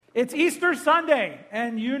It's Easter Sunday,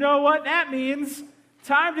 and you know what that means.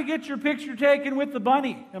 Time to get your picture taken with the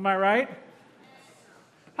bunny, am I right?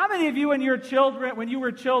 How many of you when you were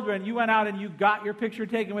children, you went out and you got your picture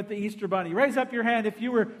taken with the Easter bunny? Raise up your hand if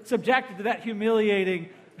you were subjected to that humiliating.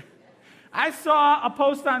 I saw a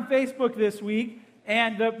post on Facebook this week,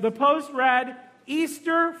 and the post read,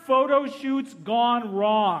 Easter photo shoots gone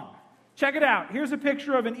wrong. Check it out. Here's a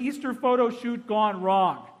picture of an Easter photo shoot gone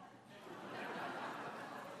wrong.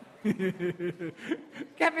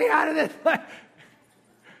 Get me out of this.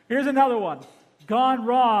 Here's another one. Gone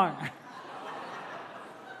wrong.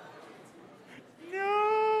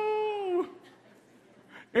 No.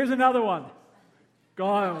 Here's another one.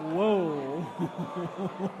 Gone, whoa.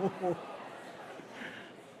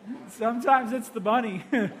 Sometimes it's the bunny.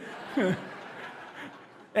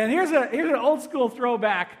 And here's an old school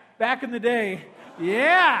throwback. Back in the day.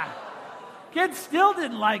 Yeah. Kids still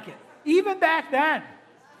didn't like it. Even back then.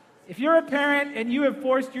 If you're a parent and you have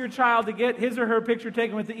forced your child to get his or her picture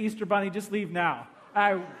taken with the Easter bunny, just leave now.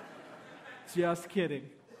 Just kidding.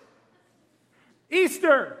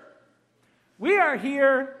 Easter. We are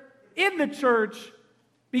here in the church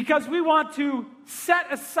because we want to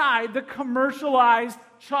set aside the commercialized,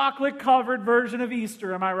 chocolate-covered version of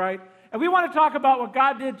Easter, am I right? And we want to talk about what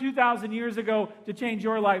God did 2,000 years ago to change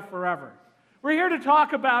your life forever. We're here to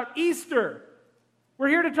talk about Easter. We're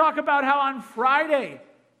here to talk about how on Friday,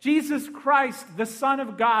 Jesus Christ, the Son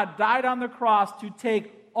of God, died on the cross to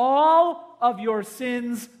take all of your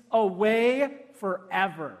sins away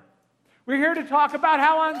forever. We're here to talk about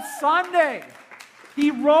how on Sunday, He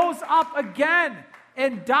rose up again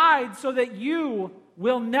and died so that you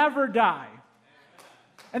will never die.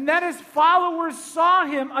 And then His followers saw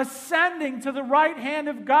Him ascending to the right hand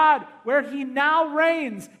of God, where He now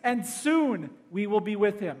reigns, and soon we will be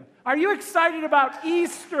with Him. Are you excited about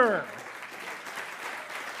Easter?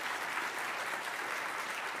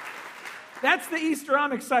 That's the Easter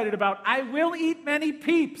I'm excited about. I will eat many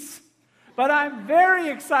peeps, but I'm very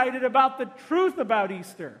excited about the truth about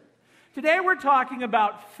Easter. Today we're talking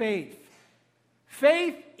about faith.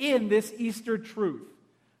 Faith in this Easter truth.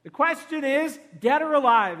 The question is, dead or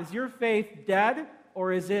alive? Is your faith dead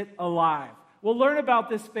or is it alive? We'll learn about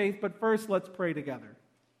this faith, but first let's pray together.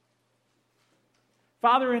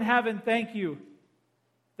 Father in heaven, thank you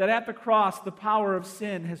that at the cross the power of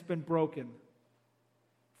sin has been broken.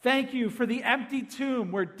 Thank you for the empty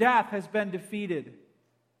tomb where death has been defeated.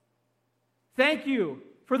 Thank you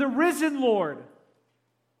for the risen Lord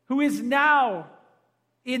who is now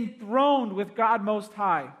enthroned with God Most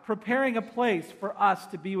High, preparing a place for us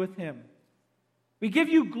to be with Him. We give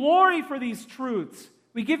you glory for these truths.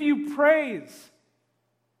 We give you praise.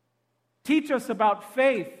 Teach us about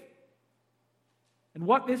faith and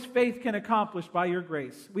what this faith can accomplish by your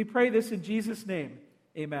grace. We pray this in Jesus' name.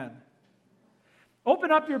 Amen.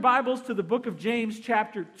 Open up your Bibles to the book of James,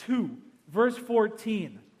 chapter 2, verse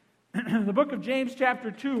 14. The book of James,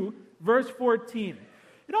 chapter 2, verse 14.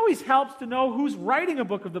 It always helps to know who's writing a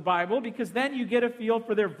book of the Bible, because then you get a feel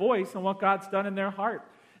for their voice and what God's done in their heart.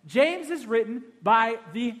 James is written by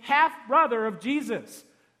the half-brother of Jesus.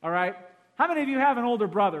 All right? How many of you have an older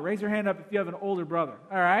brother? Raise your hand up if you have an older brother.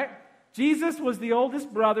 All right? Jesus was the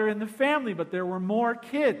oldest brother in the family, but there were more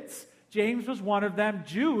kids. James was one of them.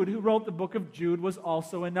 Jude, who wrote the book of Jude, was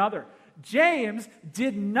also another. James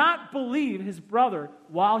did not believe his brother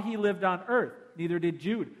while he lived on earth. Neither did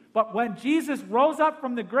Jude. But when Jesus rose up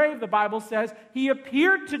from the grave, the Bible says, He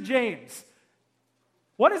appeared to James.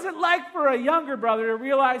 What is it like for a younger brother to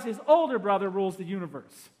realize his older brother rules the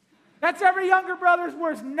universe? That's every younger brother's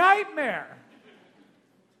worst nightmare.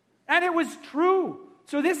 And it was true.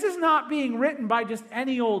 So this is not being written by just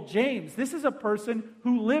any old James. This is a person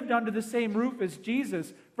who lived under the same roof as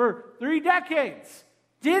Jesus for 3 decades.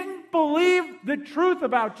 Didn't believe the truth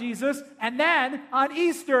about Jesus, and then on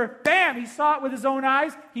Easter, bam, he saw it with his own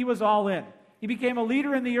eyes. He was all in. He became a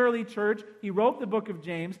leader in the early church. He wrote the book of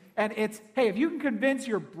James, and it's, hey, if you can convince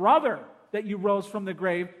your brother that you rose from the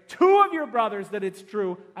grave, 2 of your brothers that it's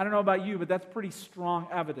true, I don't know about you, but that's pretty strong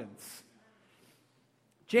evidence.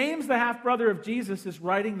 James, the half-brother of Jesus, is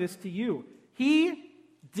writing this to you. He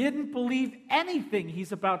didn't believe anything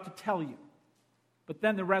he's about to tell you. But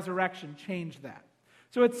then the resurrection changed that.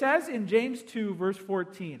 So it says in James 2, verse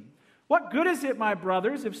 14, "What good is it, my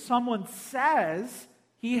brothers, if someone says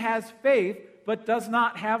he has faith but does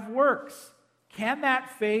not have works? Can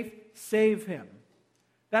that faith save him?"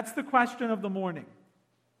 That's the question of the morning.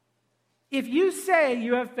 If you say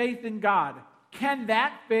you have faith in God, can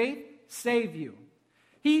that faith save you?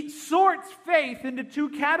 He sorts faith into 2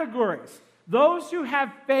 categories. Those who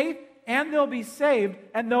have faith and they'll be saved,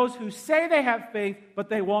 and those who say they have faith, but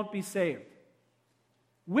they won't be saved.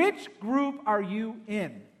 Which group are you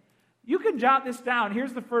in? You can jot this down.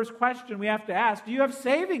 Here's the first question we have to ask. Do you have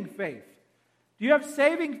saving faith? Do you have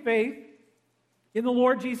saving faith in the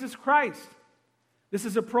Lord Jesus Christ? This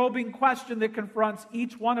is a probing question that confronts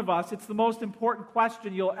each one of us. It's the most important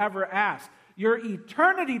question you'll ever ask. Your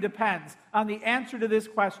eternity depends on the answer to this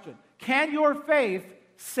question. Can your faith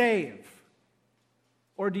save?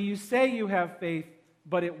 Or do you say you have faith,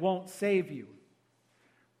 but it won't save you?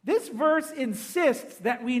 This verse insists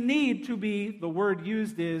that we need to be, the word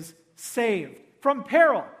used is, saved from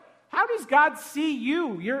peril. How does God see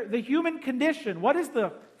you, the human condition? What is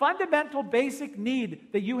the fundamental basic need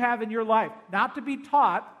that you have in your life? Not to be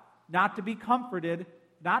taught, not to be comforted,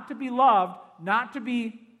 not to be loved, not to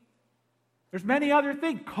be, there's many other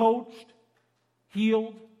things, coached,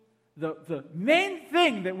 healed. The main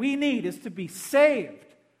thing that we need is to be saved.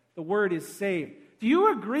 The word is saved. Do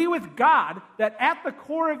you agree with God that at the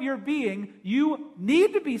core of your being, you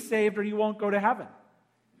need to be saved or you won't go to heaven?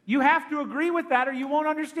 You have to agree with that or you won't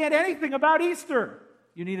understand anything about Easter.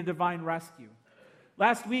 You need a divine rescue.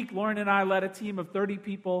 Last week, Lauren and I led a team of 30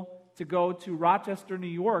 people to go to Rochester, New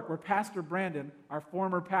York, where Pastor Brandon, our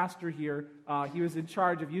former pastor here, he was in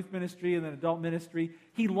charge of youth ministry and then adult ministry.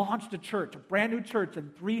 He launched a church, a brand new church,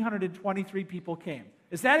 and 323 people came.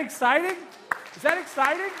 Is that exciting? Is that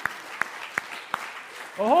exciting?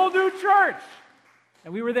 A whole new church.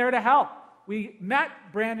 And we were there to help. We met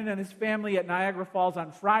Brandon and his family at Niagara Falls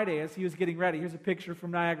on Friday as he was getting ready. Here's a picture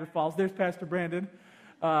from Niagara Falls. There's Pastor Brandon.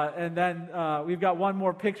 And then we've got one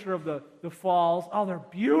more picture of the falls. Oh, they're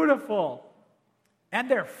beautiful.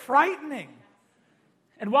 And they're frightening.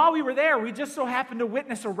 And while we were there, we just so happened to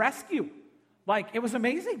witness a rescue. Like, it was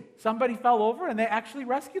amazing. Somebody fell over and they actually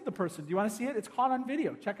rescued the person. Do you want to see it? It's caught on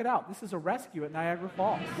video. Check it out. This is a rescue at Niagara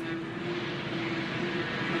Falls.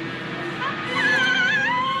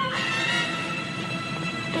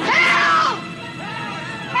 Help!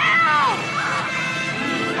 Help!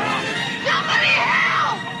 Somebody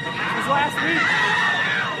help! It was last week.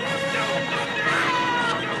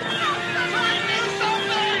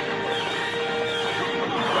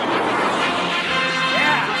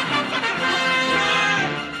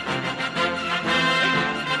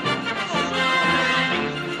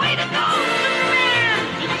 Way to go,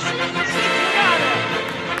 Superman! Got it!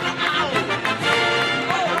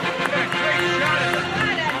 What a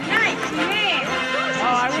nice man!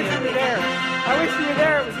 Oh, I wish you were there. I wish you were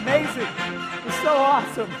there. It was amazing. It was so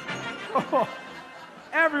awesome. Oh,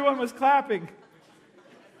 everyone was clapping.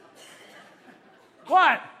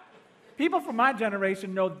 What? People from my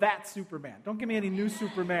generation know that's Superman. Don't give me any new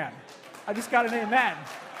Superman. I just got an amen.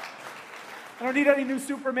 I don't need any new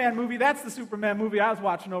Superman movie. That's the Superman movie I was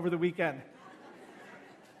watching over the weekend.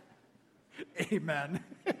 Amen.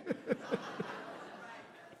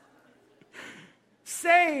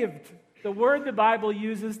 Saved. The word the Bible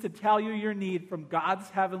uses to tell you your need from God's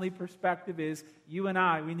heavenly perspective is you and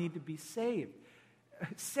I, we need to be saved.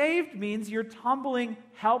 Saved means you're tumbling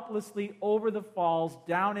helplessly over the falls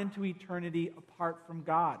down into eternity apart from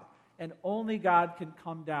God. And only God can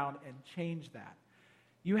come down and change that.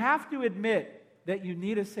 You have to admit that you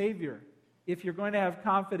need a Savior if you're going to have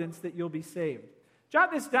confidence that you'll be saved.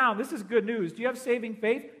 Jot this down. This is good news. Do you have saving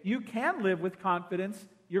faith? You can live with confidence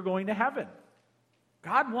you're going to heaven.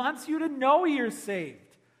 God wants you to know you're saved.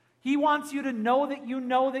 He wants you to know that you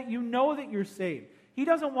know that you know that you're saved. He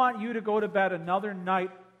doesn't want you to go to bed another night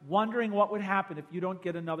wondering what would happen if you don't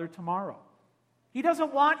get another tomorrow. He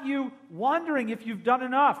doesn't want you wondering if you've done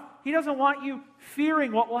enough. He doesn't want you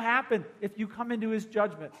fearing what will happen if you come into His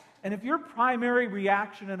judgment. And if your primary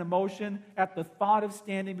reaction and emotion at the thought of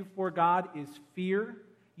standing before God is fear,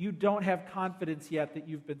 you don't have confidence yet that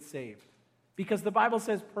you've been saved. Because the Bible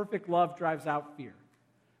says perfect love drives out fear.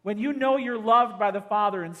 When you know you're loved by the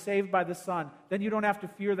Father and saved by the Son, then you don't have to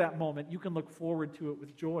fear that moment. You can look forward to it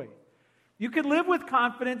with joy. You can live with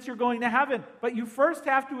confidence you're going to heaven, but you first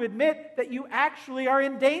have to admit that you actually are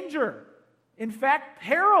in danger. In fact,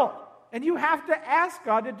 peril. And you have to ask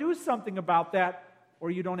God to do something about that, or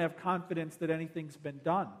you don't have confidence that anything's been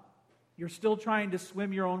done. You're still trying to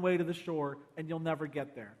swim your own way to the shore, and you'll never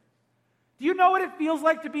get there. Do you know what it feels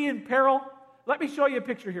like to be in peril? Let me show you a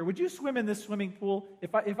picture here. Would you swim in this swimming pool?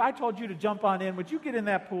 If I told you to jump on in, would you get in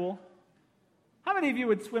that pool? How many of you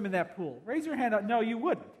would swim in that pool? Raise your hand up. No, you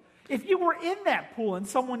wouldn't. If you were in that pool and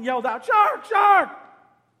someone yelled out, "Shark, shark,"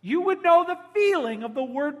 you would know the feeling of the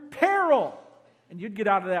word peril, and you'd get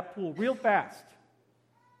out of that pool real fast.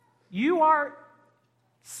 You are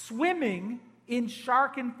swimming in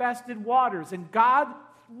shark-infested waters, and God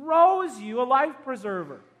throws you a life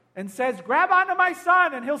preserver. and says, grab onto my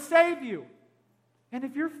son and he'll save you. And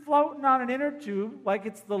if you're floating on an inner tube like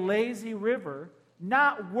it's the lazy river,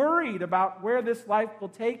 not worried about where this life will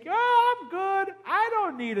take you, oh, I'm good, I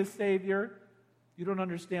don't need a Savior, you don't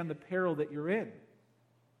understand the peril that you're in.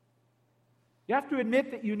 You have to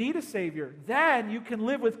admit that you need a Savior. Then you can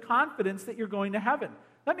live with confidence that you're going to heaven.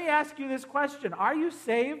 Let me ask you this question. Are you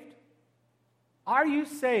saved? Are you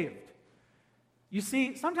saved? You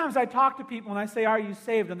see, sometimes I talk to people and I say, are you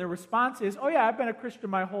saved? And their response is, oh yeah, I've been a Christian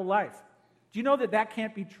my whole life. Do you know that that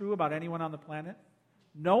can't be true about anyone on the planet?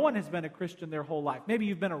 No one has been a Christian their whole life. Maybe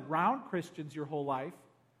you've been around Christians your whole life,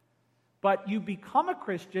 but you become a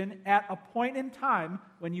Christian at a point in time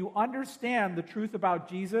when you understand the truth about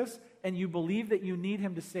Jesus and you believe that you need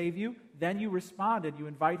him to save you. Then you respond and you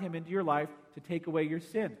invite him into your life to take away your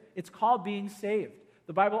sin. It's called being saved.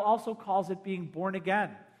 The Bible also calls it being born again.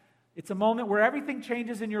 It's a moment where everything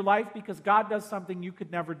changes in your life because God does something you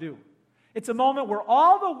could never do. It's a moment where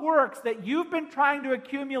all the works that you've been trying to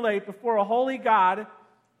accumulate before a holy God,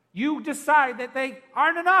 you decide that they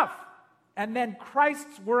aren't enough. And then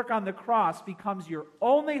Christ's work on the cross becomes your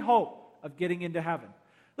only hope of getting into heaven.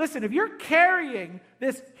 Listen, if you're carrying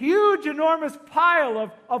this huge, enormous pile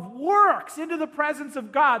of works into the presence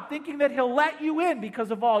of God, thinking that he'll let you in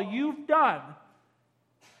because of all you've done,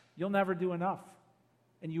 you'll never do enough.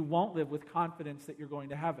 And you won't live with confidence that you're going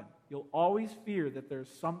to heaven. You'll always fear that there's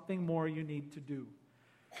something more you need to do.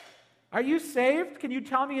 Are you saved? Can you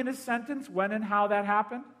tell me in a sentence when and how that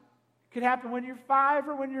happened? It could happen when you're 5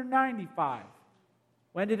 or when you're 95.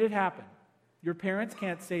 When did it happen? Your parents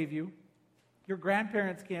can't save you. Your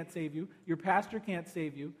grandparents can't save you. Your pastor can't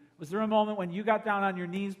save you. Was there a moment when you got down on your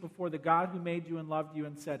knees before the God who made you and loved you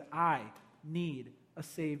and said, I need a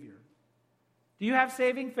Savior? Do you have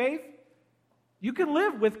saving faith? You can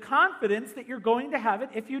live with confidence that you're going to heaven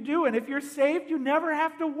if you do. And if you're saved, you never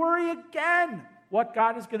have to worry again what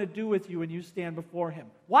God is going to do with you when you stand before him.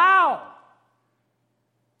 Wow!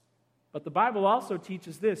 But the Bible also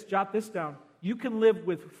teaches this. Jot this down. You can live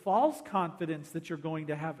with false confidence that you're going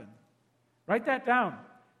to heaven. Write that down.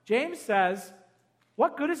 James says,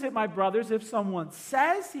 what good is it, my brothers, if someone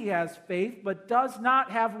says he has faith but does not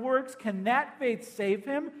have works? Can that faith save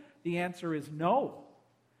him? The answer is no.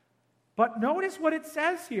 But notice what it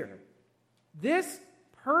says here. This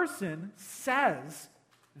person says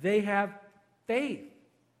they have faith.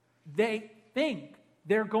 They think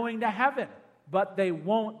they're going to heaven, but they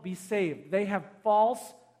won't be saved. They have false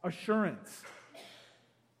assurance.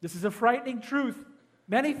 This is a frightening truth.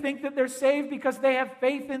 Many think that they're saved because they have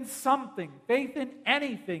faith in something, faith in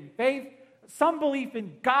anything, some belief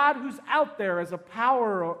in God who's out there as a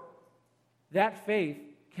power. That faith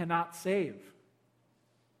cannot save.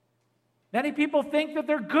 Many people think that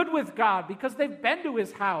they're good with God because they've been to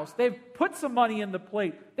his house. They've put some money in the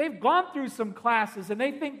plate. They've gone through some classes and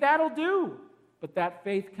they think that'll do. But that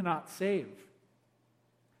faith cannot save.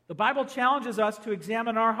 The Bible challenges us to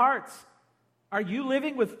examine our hearts. Are you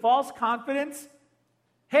living with false confidence?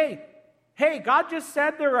 Hey, God just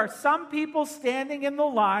said there are some people standing in the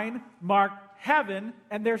line marked heaven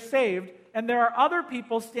and they're saved. And there are other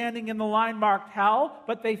people standing in the line marked hell,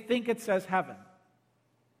 but they think it says heaven.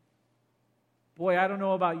 Boy, I don't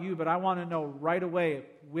know about you, but I want to know right away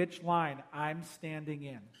which line I'm standing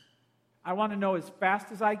in. I want to know as fast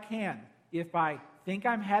as I can if I think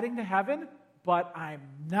I'm heading to heaven, but I'm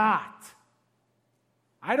not.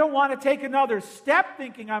 I don't want to take another step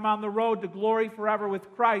thinking I'm on the road to glory forever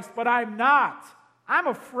with Christ, but I'm not. I'm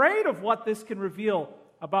afraid of what this can reveal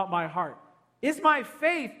about my heart. Is my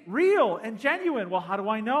faith real and genuine? Well, how do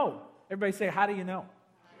I know? Everybody say, how do you know?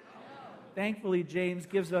 Thankfully, James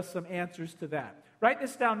gives us some answers to that. Write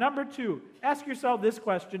this down. Number 2, ask yourself this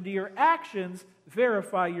question. Do your actions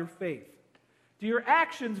verify your faith? Do your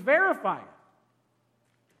actions verify it?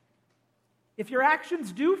 If your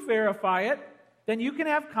actions do verify it, then you can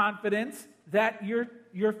have confidence that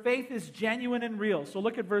your faith is genuine and real. So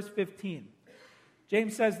look at verse 15.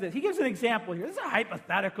 James says that. He gives an example here. This is a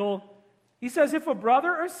hypothetical. He says, if a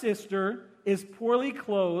brother or sister is poorly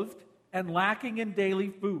clothed and lacking in daily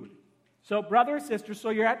food. So brother or sister,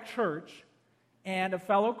 so you're at church, and a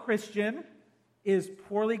fellow Christian is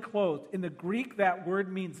poorly clothed. In the Greek, that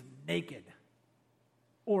word means naked,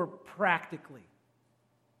 or practically.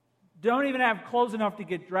 Don't even have clothes enough to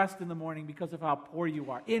get dressed in the morning because of how poor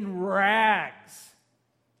you are. In rags.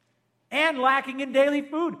 And lacking in daily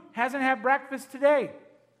food. Hasn't had breakfast today,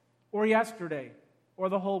 or yesterday, or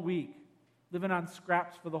the whole week. Living on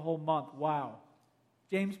scraps for the whole month. Wow.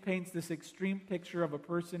 James paints this extreme picture of a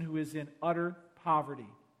person who is in utter poverty.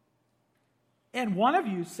 And one of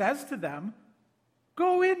you says to them,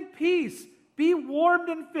 go in peace be warmed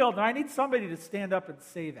and filled. Now, I need somebody to stand up and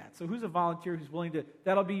say that. So who's a volunteer who's willing to,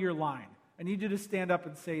 that'll be your line. I need you to stand up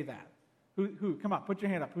and say that. Who? Come on, put your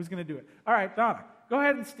hand up. Who's going to do it? All right, Donna, go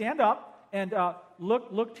ahead and stand up and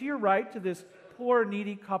look to your right to this poor,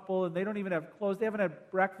 needy couple, and they don't even have clothes. They haven't had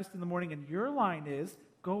breakfast in the morning, and your line is,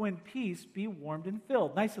 go in peace, be warmed and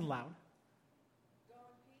filled. Nice and loud. Go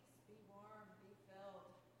in peace, be warm, be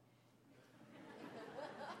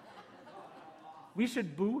filled. We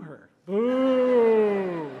should boo her.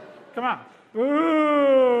 Boo! Come on.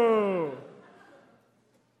 Boo!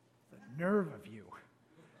 The nerve of you.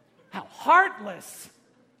 How heartless.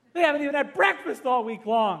 They haven't even had breakfast all week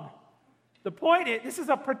long. The point is, this is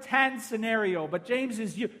a pretend scenario, but James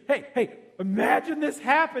is you. Hey, imagine this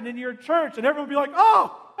happened in your church, and everyone would be like,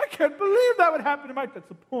 oh, I can't believe that would happen to my church. That's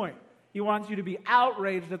the point. He wants you to be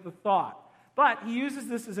outraged at the thought. But he uses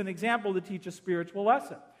this as an example to teach a spiritual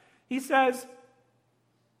lesson. He says,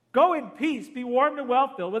 go in peace, be warmed and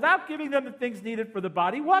well-filled, without giving them the things needed for the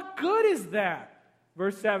body. What good is that?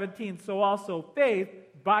 Verse 17, so also faith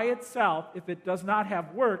by itself, if it does not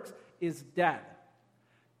have works, is dead.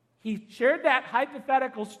 He shared that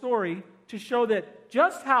hypothetical story to show that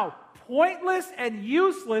just how pointless and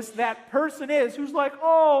useless that person is who's like,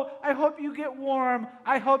 oh, I hope you get warm.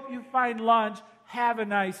 I hope you find lunch. Have a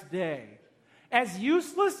nice day. As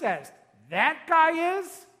useless as that guy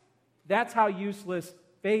is, that's how useless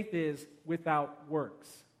faith is without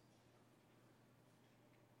works.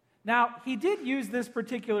 Now, he did use this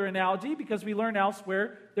particular analogy because we learn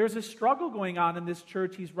elsewhere there's a struggle going on in this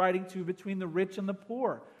church he's writing to between the rich and the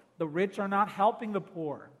poor. The rich are not helping the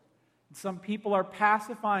poor. Some people are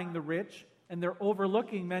pacifying the rich, and they're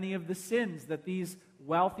overlooking many of the sins that these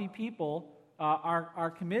wealthy people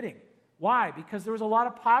are committing. Why? Because there was a lot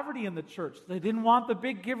of poverty in the church. They didn't want the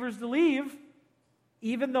big givers to leave,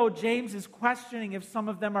 even though James is questioning if some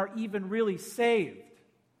of them are even really saved.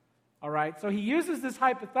 All right, so he uses this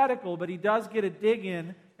hypothetical, but he does get a dig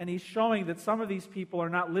in, and he's showing that some of these people are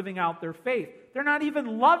not living out their faith. They're not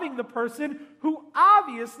even loving the person who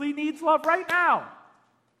obviously needs love right now.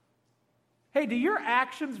 Hey, do your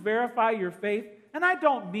actions verify your faith? And I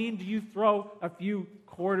don't mean do you throw a few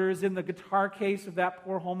quarters in the guitar case of that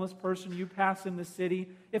poor homeless person you pass in the city.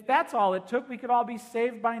 If that's all it took, we could all be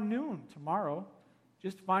saved by noon tomorrow.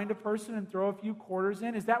 Just find a person and throw a few quarters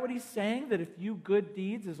in. Is that what he's saying? That a few good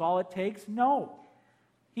deeds is all it takes? No.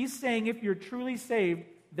 He's saying if you're truly saved,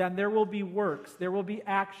 then there will be works, there will be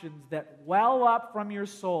actions that well up from your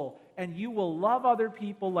soul, and you will love other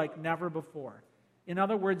people like never before. In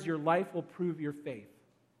other words, your life will prove your faith.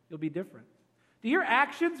 You'll be different. Do your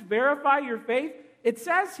actions verify your faith? It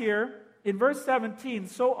says here in verse 17,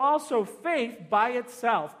 so also faith by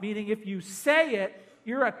itself, meaning if you say it,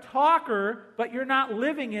 you're a talker, but you're not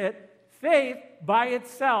living it. Faith by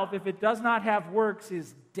itself, if it does not have works,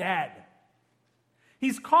 is dead.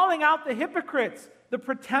 He's calling out the hypocrites, the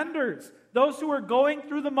pretenders, those who are going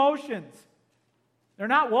through the motions. They're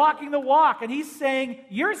not walking the walk. And he's saying,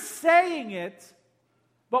 you're saying it,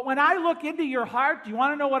 but when I look into your heart, do you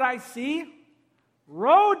want to know what I see?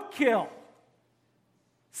 Roadkill.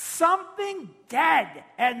 Something dead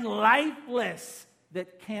and lifeless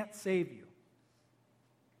that can't save you.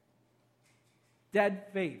 Dead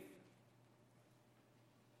faith.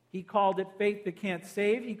 He called it faith that can't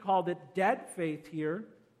save. He called it dead faith here.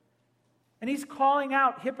 And he's calling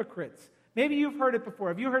out hypocrites. Maybe you've heard it before.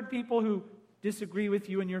 Have you heard people who disagree with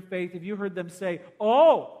you in your faith? Have you heard them say,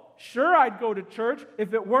 oh, sure I'd go to church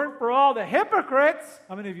if it weren't for all the hypocrites?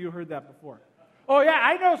 How many of you heard that before? Oh yeah,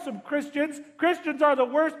 I know some Christians. Christians are the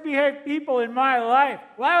worst behaved people in my life.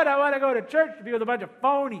 Why would I want to go to church to be with a bunch of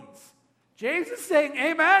phonies? James is saying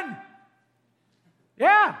amen.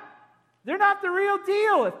 Yeah, they're not the real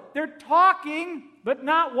deal. If they're talking but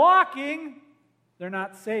not walking, they're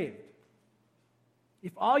not saved.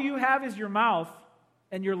 If all you have is your mouth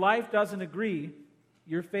and your life doesn't agree,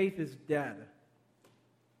 your faith is dead.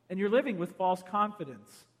 And you're living with false confidence.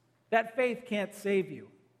 That faith can't save you.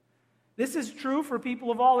 This is true for people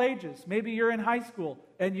of all ages. Maybe you're in high school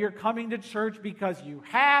and you're coming to church because you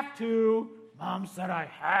have to. Mom said I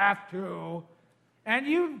have to. And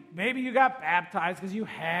maybe you got baptized because you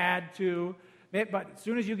had to. But as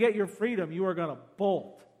soon as you get your freedom, you are going to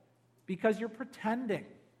bolt because you're pretending.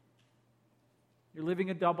 You're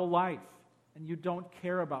living a double life, and you don't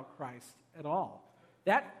care about Christ at all.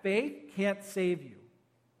 That faith can't save you.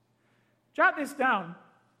 Jot this down.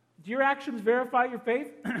 Do your actions verify your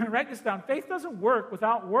faith? Write this down. Faith doesn't work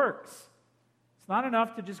without works. It's not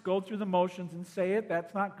enough to just go through the motions and say it.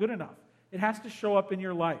 That's not good enough. It has to show up in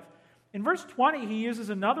your life. In verse 20, he uses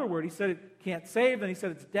another word. He said it can't save, then he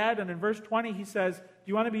said it's dead, and in verse 20 he says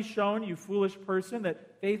you want to be shown, you foolish person,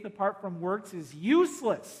 that faith apart from works is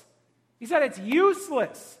useless? He said it's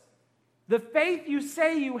useless. The faith you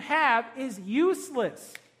say you have is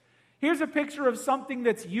useless. Here's a picture of something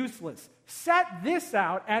that's useless. Set this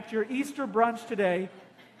out at your Easter brunch today,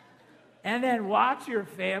 and then watch your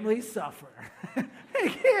family suffer. Can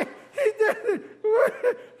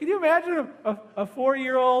you imagine a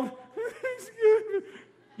 4-year-old?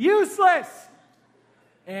 Useless.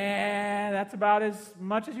 And that's about as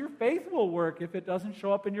much as your faith will work if it doesn't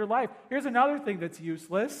show up in your life. Here's another thing that's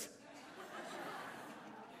useless.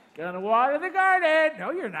 Gonna water the garden.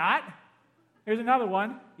 No, you're not. Here's another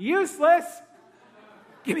one. Useless.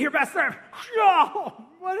 Give me your best serve. Oh,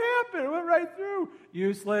 what happened? It went right through.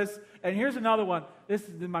 Useless. And here's another one. This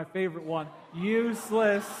is my favorite one.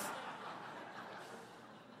 Useless.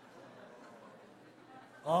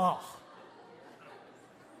 Oh.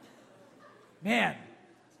 Man,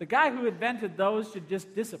 the guy who invented those should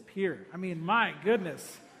just disappear. I mean, my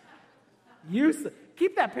goodness. Useless.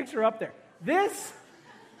 Keep that picture up there. This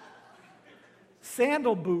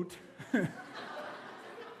sandal boot,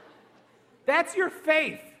 that's your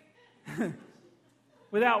faith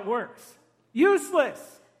without works.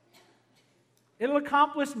 Useless. It'll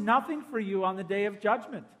accomplish nothing for you on the day of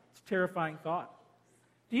judgment. It's a terrifying thought.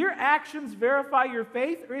 Do your actions verify your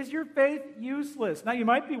faith, or is your faith useless? Now, you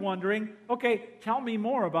might be wondering, okay, tell me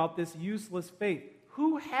more about this useless faith.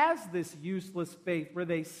 Who has this useless faith where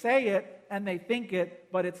they say it and they think it,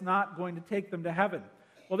 but it's not going to take them to heaven?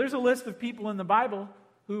 Well, there's a list of people in the Bible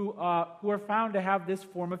who are found to have this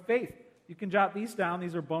form of faith. You can jot these down.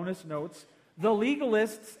 These are bonus notes. The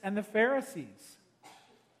legalists and the Pharisees.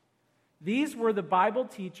 These were the Bible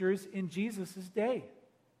teachers in Jesus' day.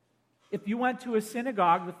 If you went to a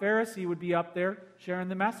synagogue, the Pharisee would be up there sharing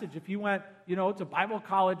the message. If you went, to Bible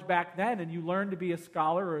college back then and you learned to be a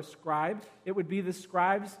scholar or a scribe, it would be the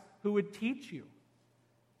scribes who would teach you.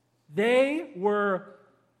 They were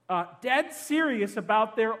dead serious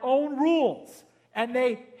about their own rules, and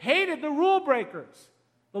they hated the rule breakers.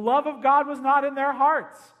 The love of God was not in their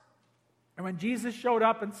hearts. And when Jesus showed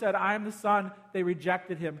up and said, I am the Son, they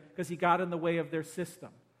rejected him because he got in the way of their system.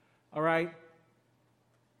 All right?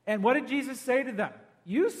 And what did Jesus say to them?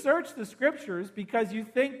 You search the Scriptures because you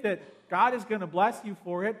think that God is going to bless you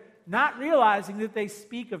for it, not realizing that they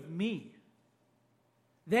speak of me.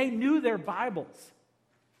 They knew their Bibles.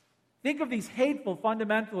 Think of these hateful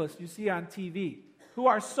fundamentalists you see on TV who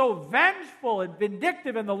are so vengeful and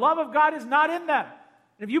vindictive, and the love of God is not in them.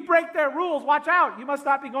 And if you break their rules, watch out. You must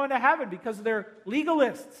not be going to heaven because they're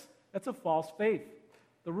legalists. That's a false faith.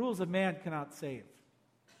 The rules of man cannot save.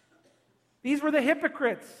 These were the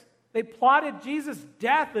hypocrites. They plotted Jesus'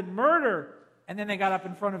 death and murder, and then they got up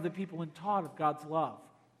in front of the people and taught of God's love.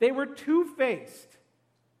 They were two-faced.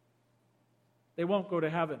 They won't go to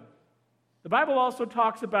heaven. The Bible also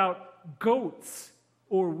talks about goats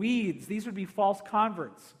or weeds. These would be false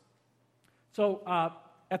converts. So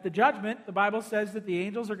at the judgment, the Bible says that the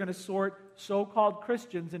angels are going to sort so-called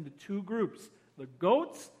Christians into two groups, the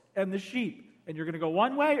goats and the sheep. And you're going to go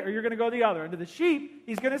one way or you're going to go the other. And to the sheep,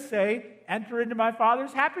 he's going to say, enter into my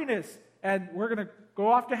Father's happiness. And we're going to go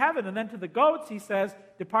off to heaven. And then to the goats, he says,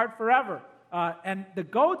 depart forever. And the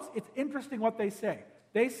goats, it's interesting what they say.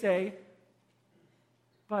 They say,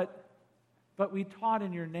 but we taught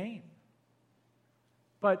in your name.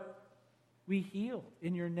 But we healed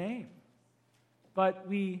in your name. But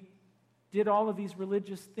we did all of these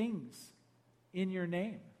religious things in your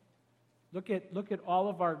name. Look at all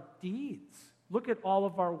of our deeds. Look at all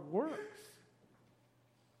of our works.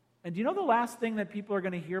 And do you know the last thing that people are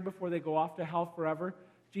going to hear before they go off to hell forever?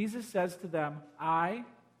 Jesus says to them, I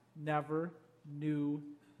never knew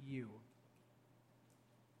you.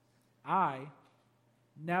 I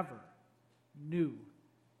never knew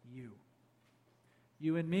you.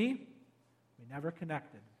 You and me, we never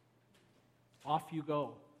connected. Off you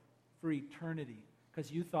go for eternity because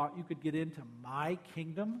you thought you could get into my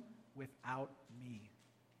kingdom without me.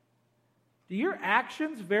 Do your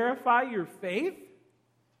actions verify your faith,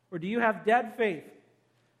 or do you have dead faith?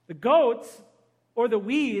 The goats or the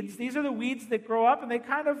weeds, these are the weeds that grow up and they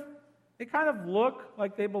kind of look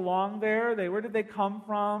like they belong there. Where did they come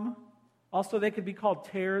from? Also, they could be called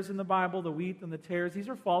tares in the Bible, the wheat and the tares. These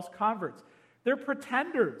are false converts. They're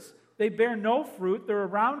pretenders. They bear no fruit. They're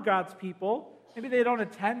around God's people. Maybe they don't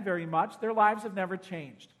attend very much. Their lives have never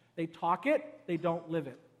changed. They talk it, they don't live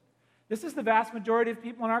it. This is the vast majority of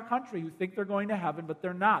people in our country who think they're going to heaven, but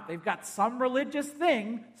they're not. They've got some religious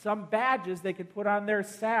thing, some badges they could put on their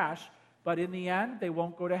sash, but in the end, they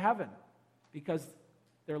won't go to heaven because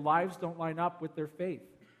their lives don't line up with their faith.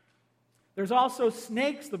 There's also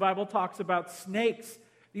snakes. The Bible talks about snakes.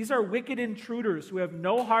 These are wicked intruders who have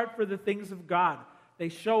no heart for the things of God. They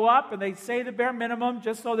show up and they say the bare minimum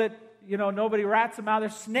just so that, nobody rats them out. They're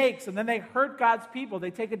snakes, and then they hurt God's people. They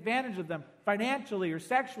take advantage of them financially or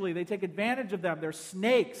sexually. They take advantage of them. They're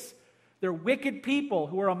snakes. They're wicked people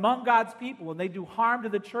who are among God's people, and they do harm to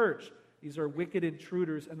the church. These are wicked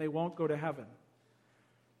intruders, and they won't go to heaven.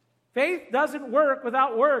 Faith doesn't work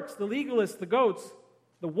without works. The legalists, the goats,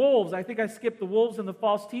 the wolves. I think I skipped the wolves and the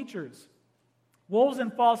false teachers. Wolves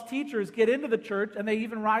and false teachers get into the church, and they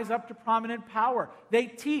even rise up to prominent power. They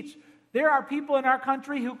teach. There are people in our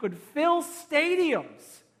country who could fill stadiums,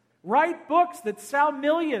 write books that sell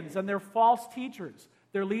millions, and they're false teachers.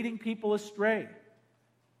 They're leading people astray.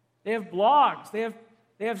 They have blogs.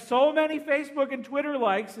 They have so many Facebook and Twitter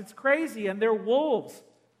likes, it's crazy, and they're wolves.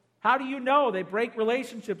 How do you know? They break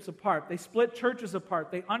relationships apart. They split churches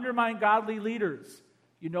apart. They undermine godly leaders.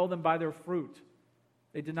 You know them by their fruit.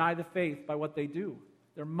 They deny the faith by what they do.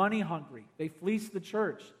 They're money hungry. They fleece the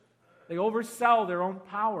church. They oversell their own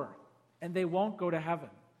power, and they won't go to heaven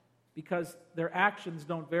because their actions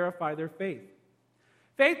don't verify their faith.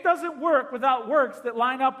 Faith doesn't work without works that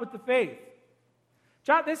line up with the faith.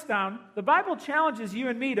 Jot this down. The Bible challenges you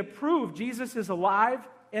and me to prove Jesus is alive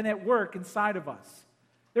and at work inside of us.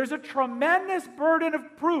 There's a tremendous burden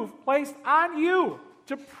of proof placed on you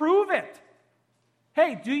to prove it.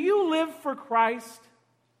 Hey, do you live for Christ?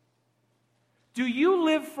 Do you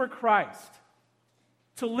live for Christ?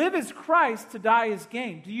 To live is Christ, to die is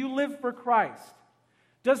gain. Do you live for Christ?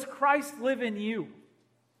 Does Christ live in you?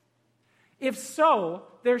 If so,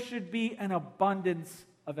 there should be an abundance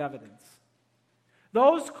of evidence.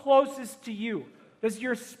 Those closest to you, does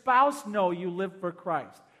your spouse know you live for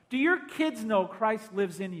Christ? Do your kids know Christ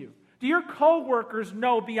lives in you? Do your co-workers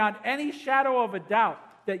know beyond any shadow of a doubt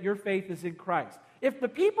that your faith is in Christ? If the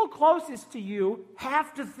people closest to you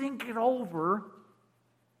have to think it over,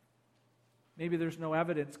 maybe there's no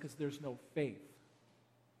evidence because there's no faith.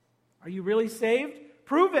 Are you really saved?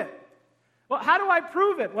 Prove it. Well, how do I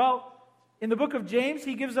prove it? Well, in the book of James,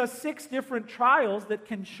 he gives us 6 different trials that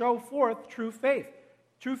can show forth true faith.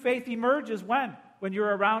 True faith emerges when? When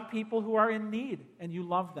you're around people who are in need and you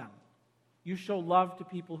love them. You show love to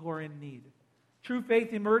people who are in need. True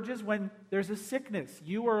faith emerges when there's a sickness.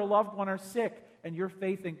 You or a loved one are sick, and your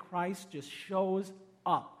faith in Christ just shows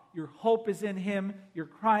up. Your hope is in Him. You're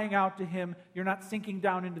crying out to Him. You're not sinking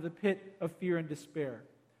down into the pit of fear and despair.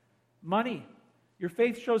 Money. Your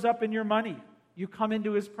faith shows up in your money. You come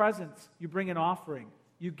into His presence. You bring an offering.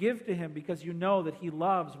 You give to Him because you know that He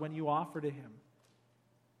loves when you offer to Him.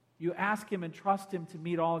 You ask Him and trust Him to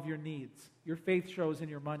meet all of your needs. Your faith shows in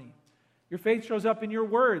your money. Your faith shows up in your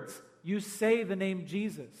words. You say the name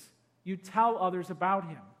Jesus. You tell others about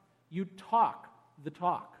Him. You talk the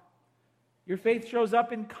talk. Your faith shows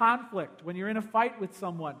up in conflict. When you're in a fight with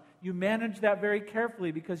someone, you manage that very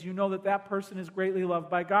carefully because you know that that person is greatly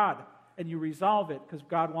loved by God, and you resolve it because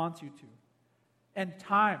God wants you to. And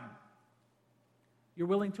time. You're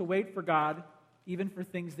willing to wait for God even for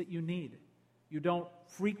things that you need. You don't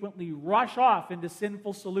frequently rush off into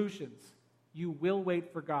sinful solutions. You will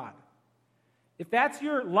wait for God. If that's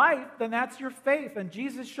your life, then that's your faith, and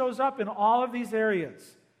Jesus shows up in all of these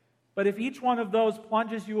areas. But if each one of those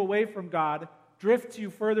plunges you away from God, drifts you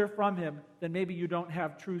further from Him, then maybe you don't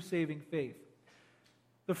have true saving faith.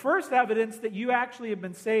 The first evidence that you actually have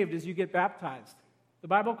been saved is you get baptized. The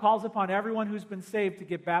Bible calls upon everyone who's been saved to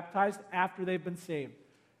get baptized after they've been saved.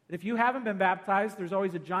 And if you haven't been baptized, there's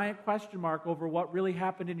always a giant question mark over what really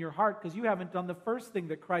happened in your heart because you haven't done the first thing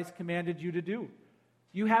that Christ commanded you to do.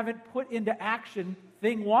 You haven't put into action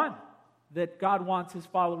thing 1 that God wants His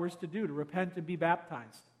followers to do, to repent and be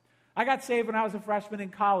baptized. I got saved when I was a freshman in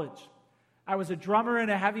college. I was a drummer in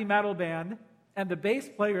a heavy metal band, and the bass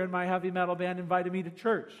player in my heavy metal band invited me to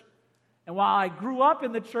church. And while I grew up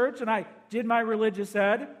in the church and I did my religious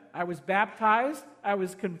ed, I was baptized, I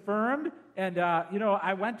was confirmed, and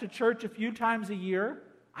I went to church a few times a year.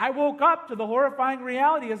 I woke up to the horrifying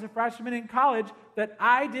reality as a freshman in college that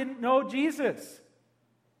I didn't know Jesus,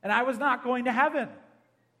 and I was not going to heaven.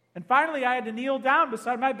 And finally, I had to kneel down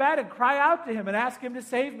beside my bed and cry out to Him and ask Him to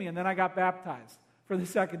save me. And then I got baptized for the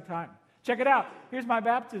second time. Check it out. Here's my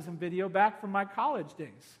baptism video back from my college days.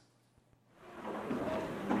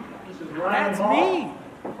 This is Ryan That's Ball. me.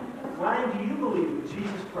 Ryan, do you believe that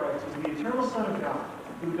Jesus Christ is the eternal Son of God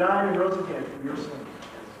who died and rose again for your sins?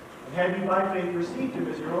 And have you by faith received Him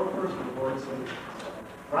as your own personal Lord and Savior?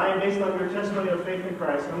 Ryan, based on your testimony of faith in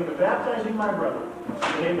Christ, I'm going to baptize you, my brother,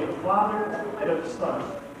 in the name of the Father, and of the Son,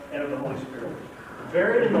 and of the Holy Spirit.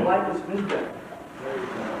 Buried in the likeness of His death.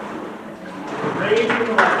 Raised in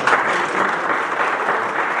the likeness.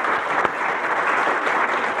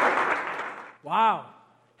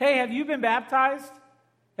 Hey, have you been baptized?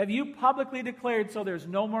 Have you publicly declared, so there's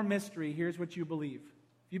no more mystery, here's what you believe?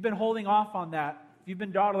 If you've been holding off on that, if you've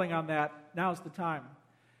been dawdling on that, now's the time.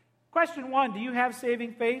 Question 1, do you have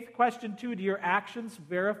saving faith? Question 2, do your actions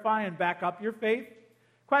verify and back up your faith?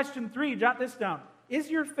 Question 3, jot this down. Is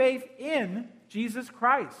your faith in Jesus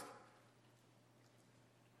Christ?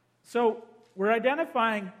 So we're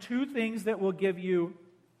identifying two things that will give you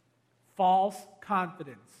false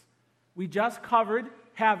confidence. We just covered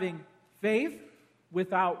having faith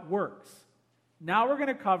without works. Now we're going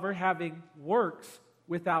to cover having works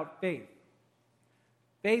without faith.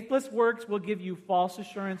 Faithless works will give you false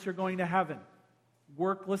assurance you're going to heaven.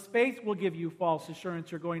 Workless faith will give you false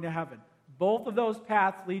assurance you're going to heaven. Both of those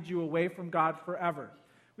paths lead you away from God forever.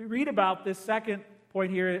 We read about this second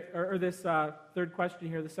point here, or this third question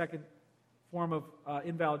here, the second form of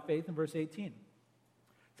invalid faith in verse 18. It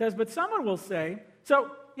says, but someone will say,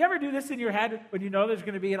 so you ever do this in your head when you know there's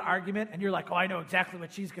going to be an argument and you're like, oh, I know exactly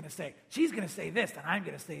what she's going to say. She's going to say this, and I'm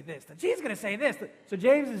going to say this, and she's going to say this. So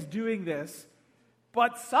James is doing this.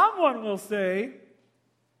 But someone will say,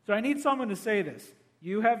 so I need someone to say this.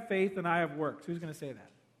 You have faith and I have works. Who's going to say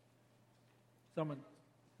that? Someone.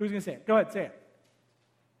 Who's going to say it? Go ahead, say it.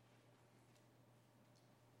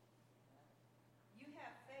 You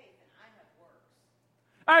have faith and I have works.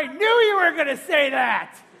 I knew you were going to say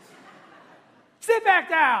that. Sit back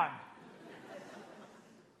down.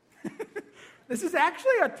 This is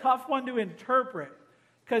actually a tough one to interpret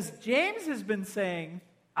because James has been saying,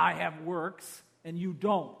 I have works. And you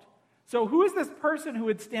don't. So who is this person who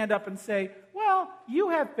would stand up and say, well, you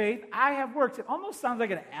have faith, I have works? It almost sounds like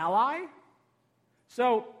an ally.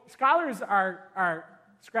 So scholars are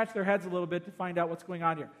scratch their heads a little bit to find out what's going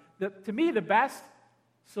on here. To me, the best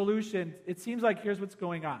solution, it seems like here's what's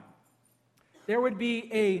going on. There would be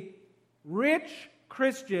a rich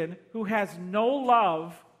Christian who has no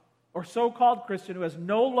love, or so-called Christian who has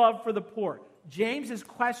no love for the poor. James is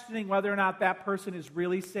questioning whether or not that person is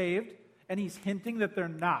really saved. And he's hinting that they're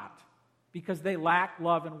not because they lack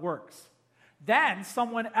love and works. Then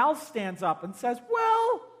someone else stands up and says,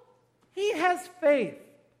 well, he has faith.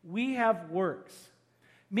 We have works.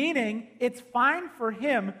 Meaning it's fine for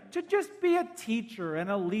him to just be a teacher and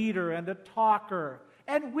a leader and a talker.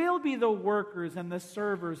 And we'll be the workers and the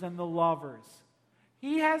servers and the lovers.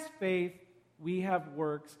 He has faith. We have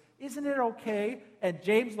works. Isn't it okay? And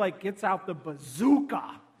James gets out the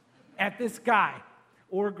bazooka at this guy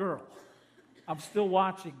or girl. I'm still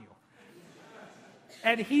watching you.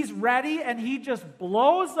 And he's ready, and he just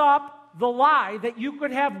blows up the lie that you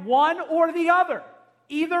could have one or the other.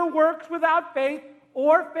 Either works without faith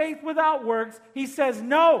or faith without works. He says,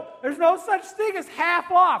 no, there's no such thing as half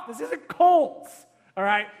off. This isn't Kohl's, all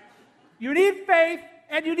right? You need faith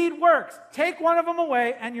and you need works. Take one of them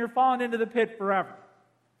away, and you're falling into the pit forever.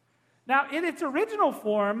 Now, in its original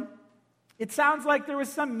form, it sounds like there was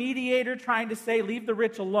some mediator trying to say, leave the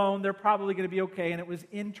rich alone, they're probably going to be okay, and it was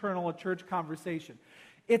internal, a church conversation.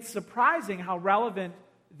 It's surprising how relevant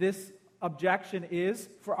this objection is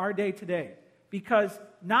for our day today, because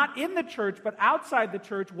not in the church, but outside the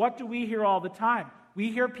church, what do we hear all the time?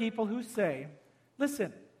 We hear people who say,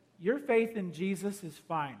 listen, your faith in Jesus is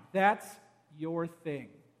fine. That's your thing.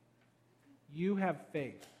 You have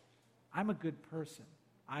faith. I'm a good person.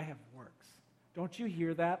 I have works. Don't you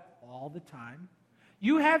hear that all the time?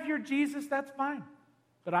 You have your Jesus, that's fine.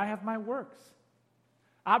 But I have my works.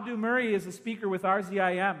 Abdu Murray is a speaker with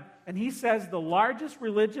RZIM, and he says the largest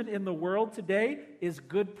religion in the world today is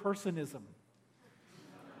good personism.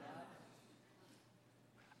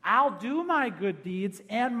 I'll do my good deeds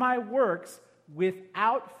and my works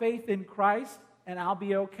without faith in Christ, and I'll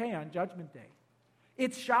be okay on Judgment Day.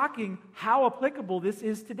 It's shocking how applicable this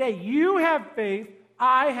is today. You have faith,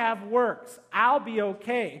 I have works. I'll be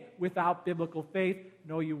okay without biblical faith.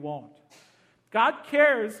 No, you won't. God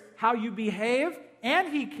cares how you behave,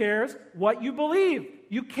 and He cares what you believe.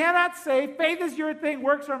 You cannot say, faith is your thing,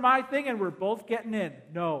 works are my thing, and we're both getting in.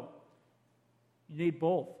 No. You need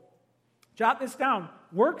both. Jot this down.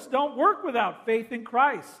 Works don't work without faith in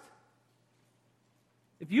Christ.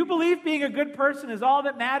 If you believe being a good person is all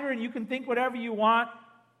that matters and you can think whatever you want,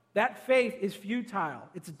 that faith is futile.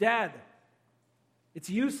 It's dead. It's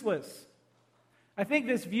useless. I think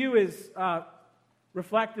this view is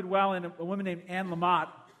reflected well in a woman named Anne Lamott.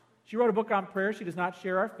 She wrote a book on prayer. She does not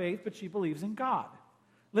share our faith, but she believes in God.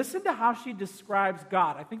 Listen to how she describes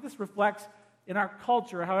God. I think this reflects in our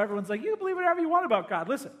culture how everyone's like, you can believe whatever you want about God.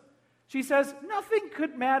 Listen. She says, nothing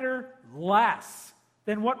could matter less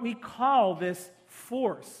than what we call this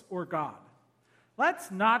force or God. Let's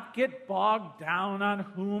not get bogged down on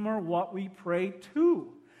whom or what we pray to.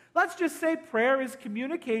 Let's just say prayer is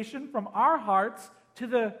communication from our hearts to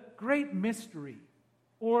the great mystery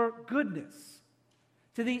or goodness,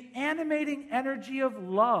 to the animating energy of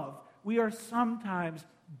love we are sometimes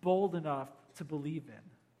bold enough to believe in.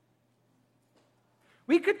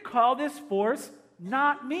 We could call this force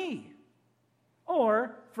not me,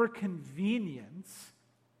 or for convenience,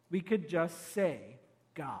 we could just say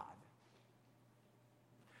God.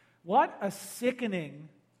 What a sickening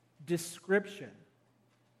description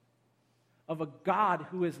of a God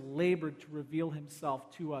who has labored to reveal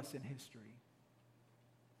himself to us in history.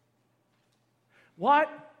 What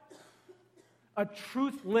a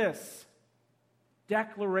truthless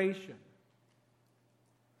declaration.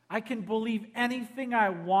 I can believe anything I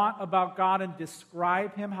want about God and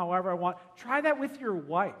describe him however I want. Try that with your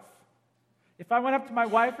wife. If I went up to my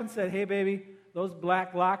wife and said, hey, baby, those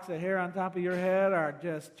black locks of hair on top of your head are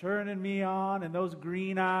just turning me on, and those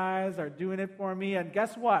green eyes are doing it for me, and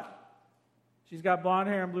guess what? She's got blonde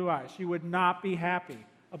hair and blue eyes. She would not be happy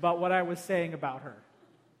about what I was saying about her.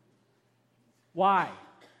 Why?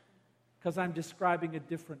 Because I'm describing a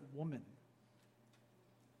different woman.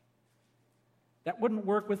 That wouldn't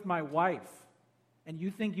work with my wife. And you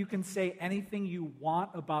think you can say anything you want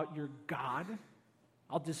about your God?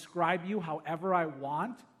 I'll describe you however I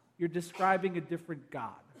want. You're describing a different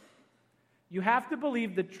God. You have to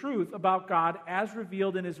believe the truth about God as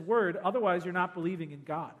revealed in his word. Otherwise, you're not believing in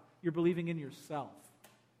God. You're believing in yourself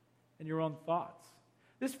and your own thoughts.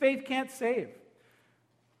 This faith can't save.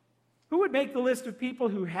 Who would make the list of people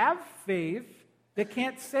who have faith that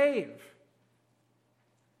can't save?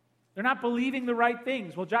 They're not believing the right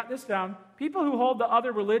things. Well, jot this down. People who hold to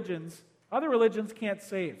other religions can't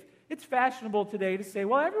save. It's fashionable today to say,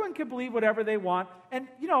 well, everyone can believe whatever they want, and,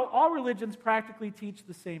 all religions practically teach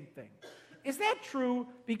the same thing. Is that true?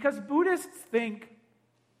 Because Buddhists think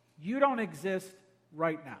you don't exist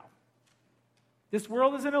right now. This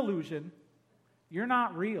world is an illusion. You're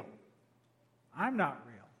not real. I'm not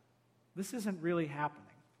real. This isn't really happening.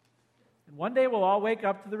 And one day we'll all wake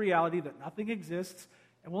up to the reality that nothing exists,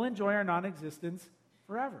 and we'll enjoy our non-existence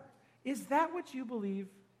forever. Is that what you believe?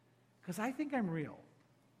 Because I think I'm real.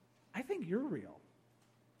 I think you're real.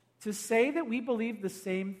 To say that we believe the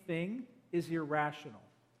same thing is irrational.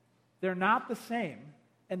 They're not the same,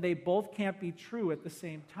 and they both can't be true at the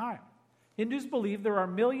same time. Hindus believe there are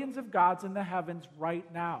millions of gods in the heavens right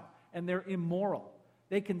now, and they're immoral.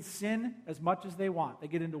 They can sin as much as they want. They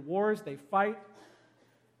get into wars, they fight.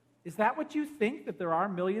 Is that what you think, that there are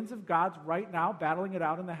millions of gods right now battling it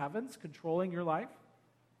out in the heavens, controlling your life?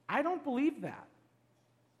 I don't believe that.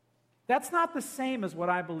 That's not the same as what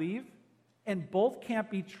I believe, and both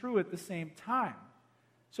can't be true at the same time.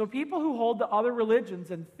 So people who hold to other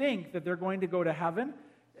religions and think that they're going to go to heaven,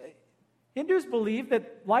 Hindus believe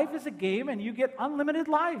that life is a game and you get unlimited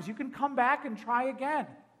lives. You can come back and try again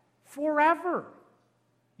forever.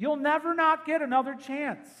 You'll never not get another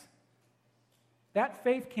chance. That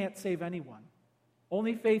faith can't save anyone.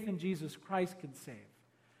 Only faith in Jesus Christ can save.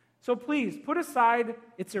 So please, put aside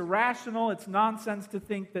it's irrational, it's nonsense to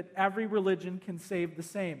think that every religion can save the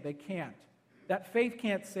same. They can't. That faith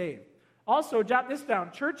can't save. Also, jot this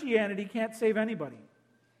down, churchianity can't save anybody.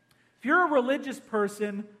 If you're a religious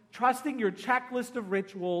person, trusting your checklist of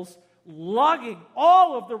rituals, lugging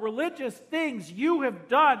all of the religious things you have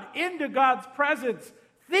done into God's presence,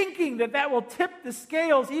 thinking that that will tip the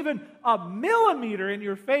scales even a millimeter in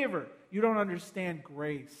your favor, you don't understand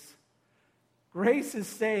grace. Grace is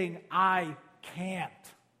saying, I can't.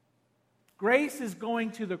 Grace is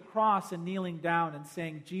going to the cross and kneeling down and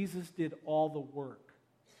saying, Jesus did all the work.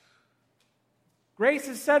 Grace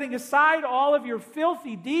is setting aside all of your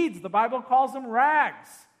filthy deeds. The Bible calls them rags,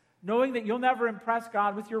 knowing that you'll never impress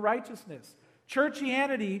God with your righteousness.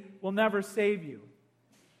 Churchianity will never save you.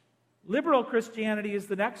 Liberal Christianity is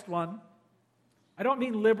the next one. I don't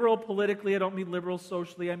mean liberal politically, I don't mean liberal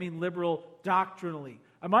socially, I mean liberal doctrinally.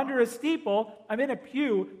 I'm under a steeple, I'm in a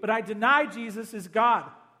pew, but I deny Jesus is God.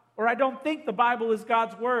 Or I don't think the Bible is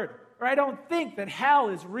God's word. Or I don't think that hell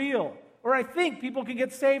is real. Or I think people can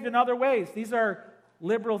get saved in other ways. These are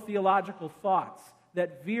liberal theological thoughts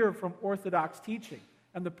that veer from orthodox teaching.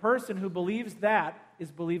 And the person who believes that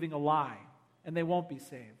is believing a lie, and they won't be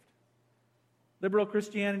saved. Liberal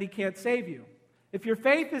Christianity can't save you. If your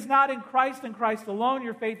faith is not in Christ and Christ alone,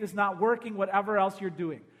 your faith is not working, whatever else you're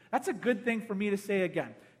doing. That's a good thing for me to say again.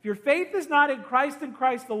 If your faith is not in Christ and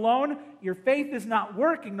Christ alone, your faith is not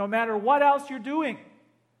working, no matter what else you're doing.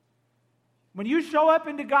 When you show up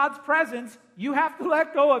into God's presence, you have to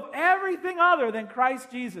let go of everything other than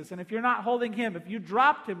Christ Jesus. And if you're not holding him, if you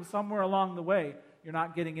dropped him somewhere along the way, you're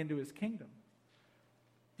not getting into his kingdom.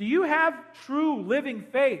 Do you have true living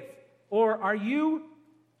faith? Or are you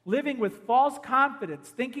living with false confidence,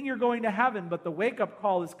 thinking you're going to heaven, but the wake-up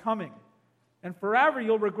call is coming? And forever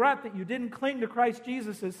you'll regret that you didn't cling to Christ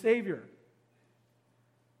Jesus as Savior.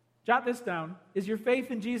 Jot this down. Is your faith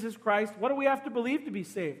in Jesus Christ? What do we have to believe to be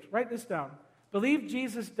saved? Write this down. Believe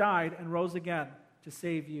Jesus died and rose again to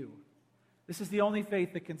save you. This is the only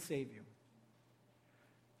faith that can save you.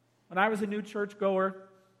 When I was a new churchgoer,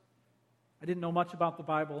 I didn't know much about the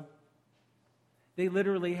Bible. They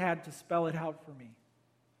literally had to spell it out for me.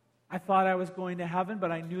 I thought I was going to heaven,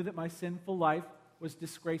 but I knew that my sinful life was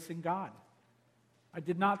disgracing God. I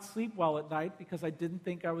did not sleep well at night because I didn't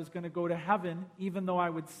think I was going to go to heaven, even though I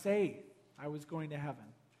would say I was going to heaven.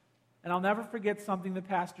 And I'll never forget something the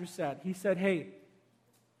pastor said. He said, hey,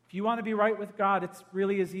 if you want to be right with God, it's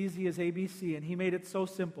really as easy as ABC. And he made it so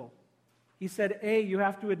simple. He said, A, you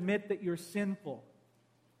have to admit that you're sinful.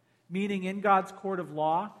 Meaning in God's court of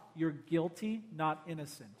law, you're guilty, not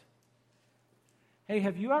innocent. Hey,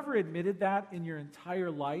 have you ever admitted that in your entire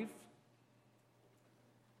life?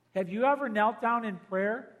 Have you ever knelt down in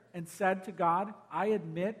prayer and said to God, I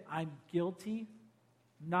admit I'm guilty,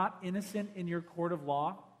 not innocent in your court of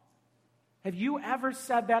law? Have you ever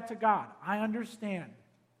said that to God? I understand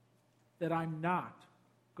that I'm not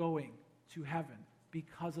going to heaven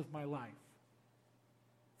because of my life.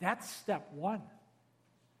 That's step one.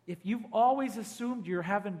 If you've always assumed you're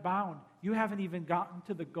heaven bound, you haven't even gotten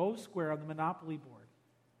to the go square on the Monopoly board.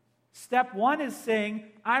 Step one is saying,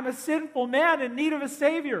 I'm a sinful man in need of a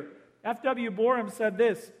Savior. F.W. Borum said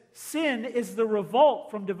this, sin is the revolt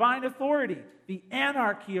from divine authority, the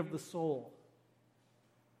anarchy of the soul.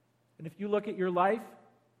 And if you look at your life,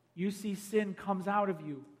 you see sin comes out of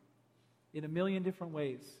you in a million different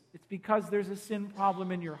ways. It's because there's a sin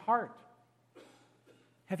problem in your heart.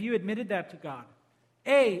 Have you admitted that to God?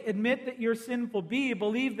 A, admit that you're sinful. B,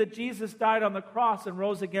 believe that Jesus died on the cross and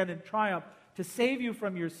rose again in triumph to save you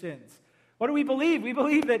from your sins. What do we believe? We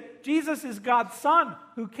believe that Jesus is God's Son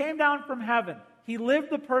who came down from heaven. He lived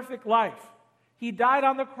the perfect life. He died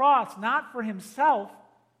on the cross, not for himself,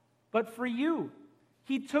 but for you.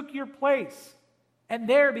 He took your place. And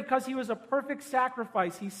there, because he was a perfect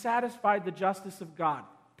sacrifice, he satisfied the justice of God.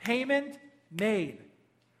 Payment made.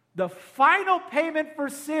 The final payment for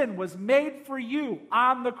sin was made for you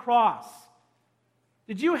on the cross.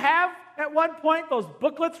 Did you have, at one point, those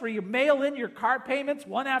booklets where you mail in your car payments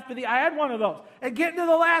one after the... I had one of those. And getting to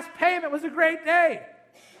the last payment was a great day.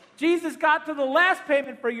 Jesus got to the last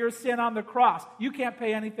payment for your sin on the cross. You can't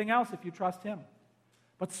pay anything else if you trust him.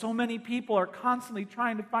 But so many people are constantly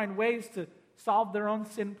trying to find ways to solve their own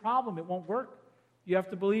sin problem. It won't work. You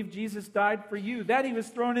have to believe Jesus died for you. Then he was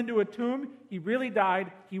thrown into a tomb. He really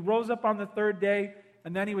died. He rose up on the third day,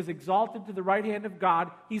 and then he was exalted to the right hand of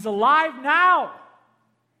God. He's alive now.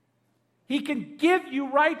 He can give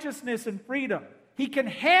you righteousness and freedom. He can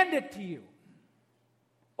hand it to you.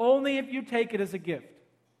 Only if you take it as a gift.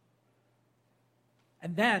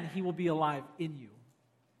 And then he will be alive in you.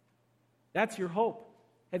 That's your hope.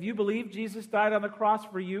 Have you believed Jesus died on the cross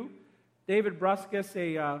for you? David Bruskus,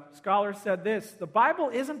 a scholar, said this, the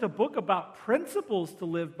Bible isn't a book about principles to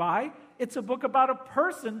live by. It's a book about a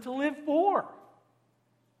person to live for.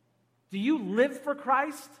 Do you live for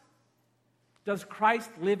Christ? Does Christ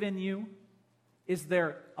live in you? Is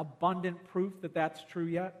there abundant proof that that's true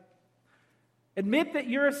yet? Admit that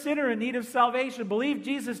you're a sinner in need of salvation. Believe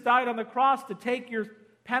Jesus died on the cross to take your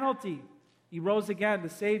penalty. He rose again to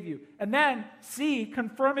save you. And then, C,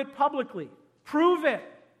 confirm it publicly. Prove it.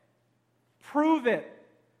 Prove it.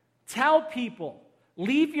 Tell people.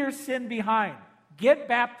 Leave your sin behind. Get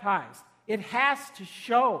baptized. It has to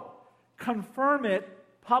show. Confirm it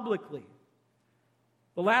publicly.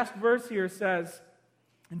 The last verse here says,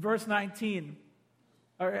 in verse 19,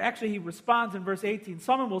 or actually he responds in verse 18,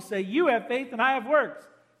 someone will say, you have faith and I have works.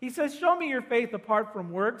 He says, show me your faith apart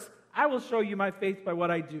from works. I will show you my faith by what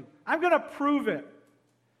I do. I'm going to prove it.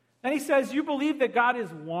 Then he says, you believe that God is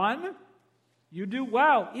one? You do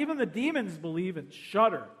well. Even the demons believe and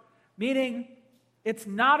shudder. Meaning, it's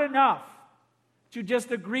not enough to just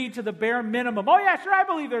agree to the bare minimum. Oh yeah, sure, I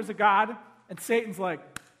believe there's a God. And Satan's like,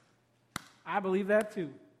 I believe that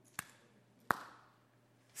too.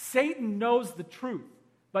 Satan knows the truth,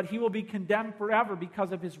 but he will be condemned forever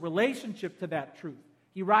because of his relationship to that truth.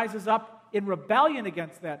 He rises up in rebellion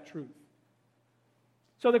against that truth.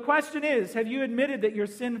 So the question is, have you admitted that you're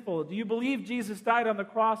sinful? Do you believe Jesus died on the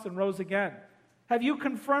cross and rose again? Have you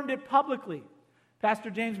confirmed it publicly? Pastor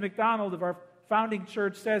James MacDonald of our founding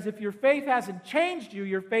church says, if your faith hasn't changed you,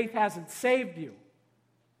 your faith hasn't saved you.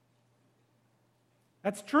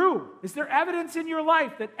 That's true. Is there evidence in your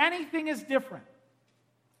life that anything is different?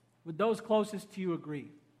 Would those closest to you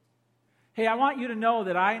agree? Hey, I want you to know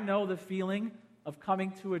that I know the feeling of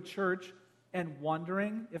coming to a church and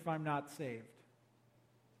wondering if I'm not saved.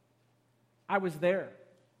 I was there.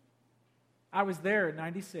 I was there in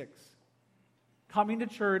 96, coming to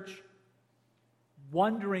church,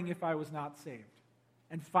 wondering if I was not saved.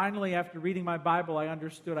 And finally, after reading my Bible, I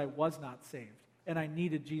understood I was not saved, and I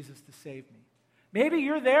needed Jesus to save me. Maybe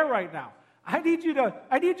you're there right now. I need you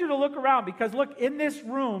to look around, because look, in this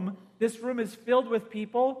room is filled with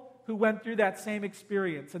people who went through that same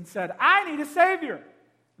experience and said, I need a Savior.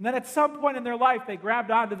 And then at some point in their life, they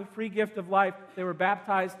grabbed onto the free gift of life, they were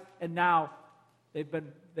baptized, and now they've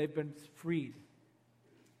been freed.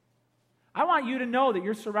 I want you to know that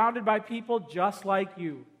you're surrounded by people just like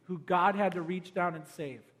you, who God had to reach down and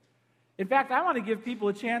save. In fact, I want to give people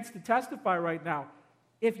a chance to testify right now.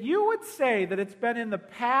 If you would say that it's been in the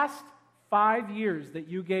past 5 years that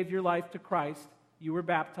you gave your life to Christ, you were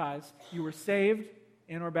baptized, you were saved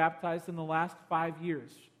and were baptized in the last 5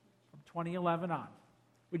 years, from 2011 on,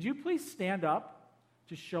 would you please stand up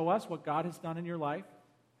to show us what God has done in your life?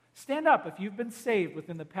 Stand up if you've been saved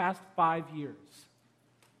within the past 5 years.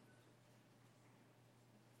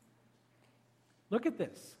 Look at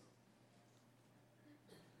this.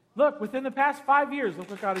 Look, within the past 5 years, look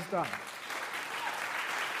what God has done.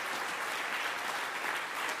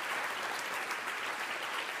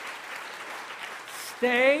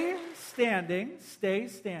 Stay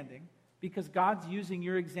standing, because God's using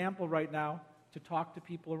your example right now to talk to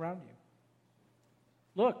people around you.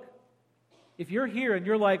 Look, if you're here and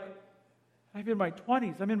you're like, I'm in my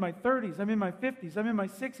 20s, I'm in my 30s, I'm in my 50s, I'm in my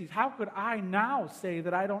 60s, how could I now say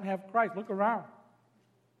that I don't have Christ? Look around.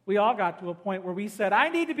 We all got to a point where we said, I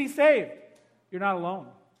need to be saved. You're not alone.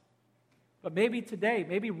 But maybe today,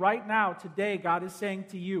 maybe right now, today, God is saying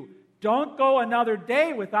to you, don't go another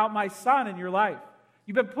day without my Son in your life.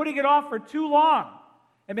 You've been putting it off for too long.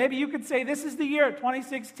 And maybe you could say, this is the year,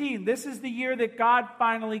 2016. This is the year that God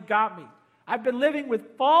finally got me. I've been living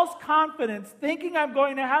with false confidence, thinking I'm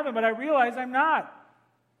going to heaven, but I realize I'm not.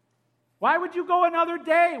 Why would you go another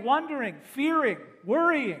day wondering, fearing,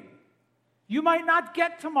 worrying? You might not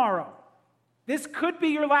get tomorrow. This could be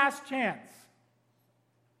your last chance.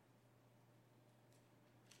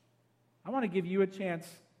 I want to give you a chance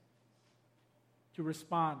to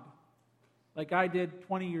respond like I did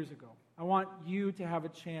 20 years ago. I want you to have a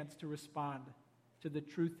chance to respond to the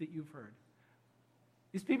truth that you've heard.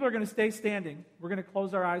 These people are going to stay standing. We're going to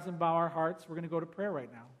close our eyes and bow our hearts. We're going to go to prayer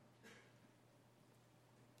right now.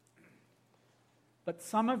 But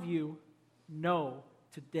some of you know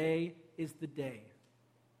today is the day.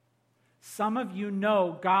 Some of you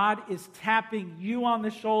know God is tapping you on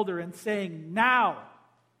the shoulder and saying, now.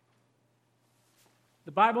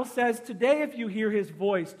 The Bible says, today if you hear His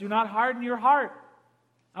voice, do not harden your heart.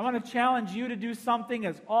 I want to challenge you to do something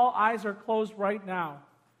as all eyes are closed right now.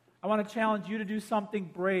 I want to challenge you to do something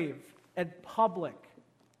brave and public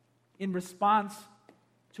in response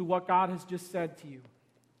to what God has just said to you.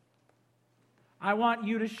 I want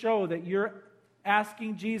you to show that you're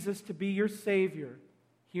asking Jesus to be your Savior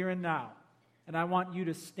here and now. And I want you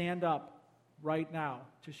to stand up right now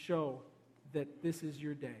to show that this is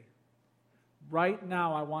your day. Right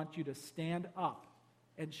now, I want you to stand up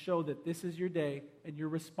and show that this is your day and you're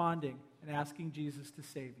responding and asking Jesus to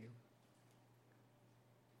save you.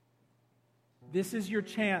 This is your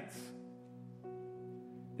chance.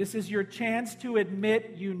 This is your chance to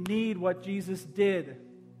admit you need what Jesus did.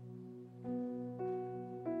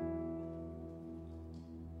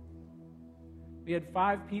 We had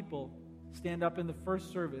 5 people stand up in the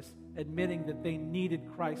first service admitting that they needed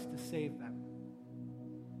Christ to save them.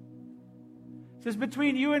 It says,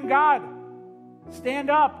 between you and God, stand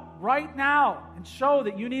up right now and show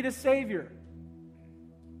that you need a Savior.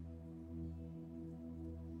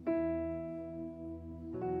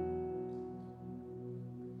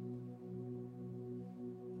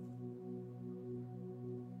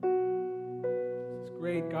 This is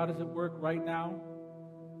great. God is at work right now.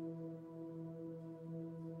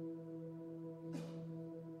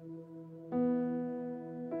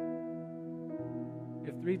 We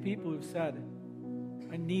have 3 people who've said,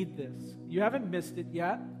 I need this. You haven't missed it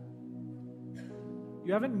yet.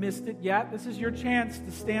 You haven't missed it yet. This is your chance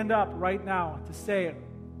to stand up right now to say,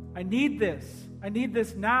 I need this. I need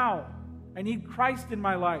this now. I need Christ in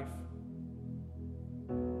my life.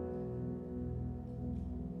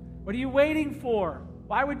 What are you waiting for?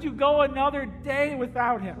 Why would you go another day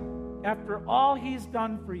without Him after all He's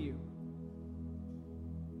done for you?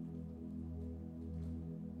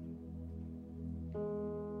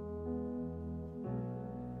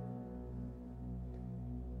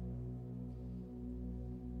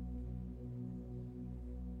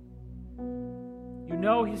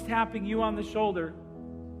 know He's tapping you on the shoulder,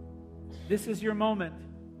 this is your moment.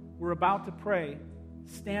 We're about to pray.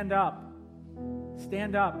 Stand up.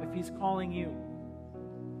 Stand up if He's calling you.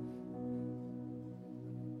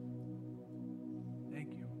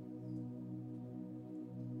 Thank you.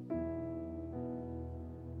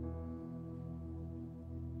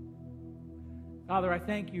 Father, I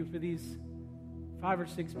thank you for these 5 or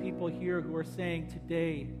 6 people here who are saying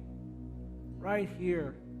today, right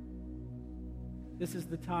here, this is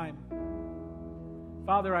the time.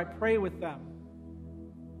 Father, I pray with them.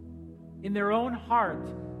 In their own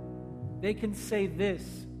heart, they can say this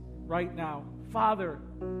right now. Father,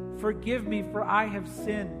 forgive me, for I have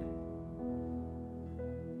sinned.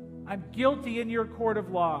 I'm guilty in your court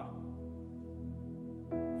of law.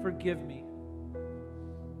 Forgive me.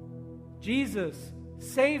 Jesus,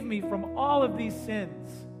 save me from all of these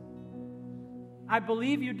sins. I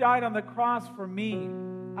believe you died on the cross for me.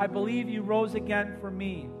 I believe you rose again for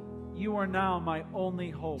me. You are now my only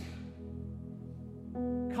hope.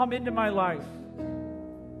 Come into my life.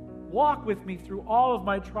 Walk with me through all of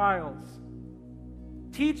my trials.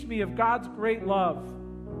 Teach me of God's great love.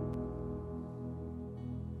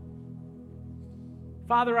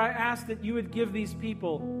 Father, I ask that you would give these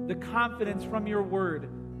people the confidence from your word,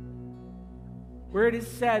 where it is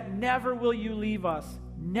said, never will you leave us,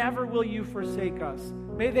 never will you forsake us.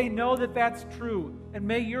 May they know that that's true, and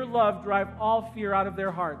may your love drive all fear out of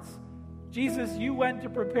their hearts. Jesus, you went to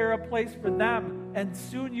prepare a place for them, and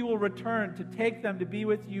soon you will return to take them to be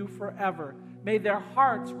with you forever. May their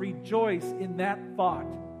hearts rejoice in that thought.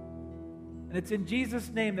 And it's in Jesus'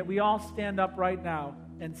 name that we all stand up right now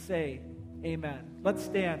and say, amen. Let's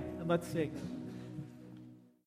stand and let's sing.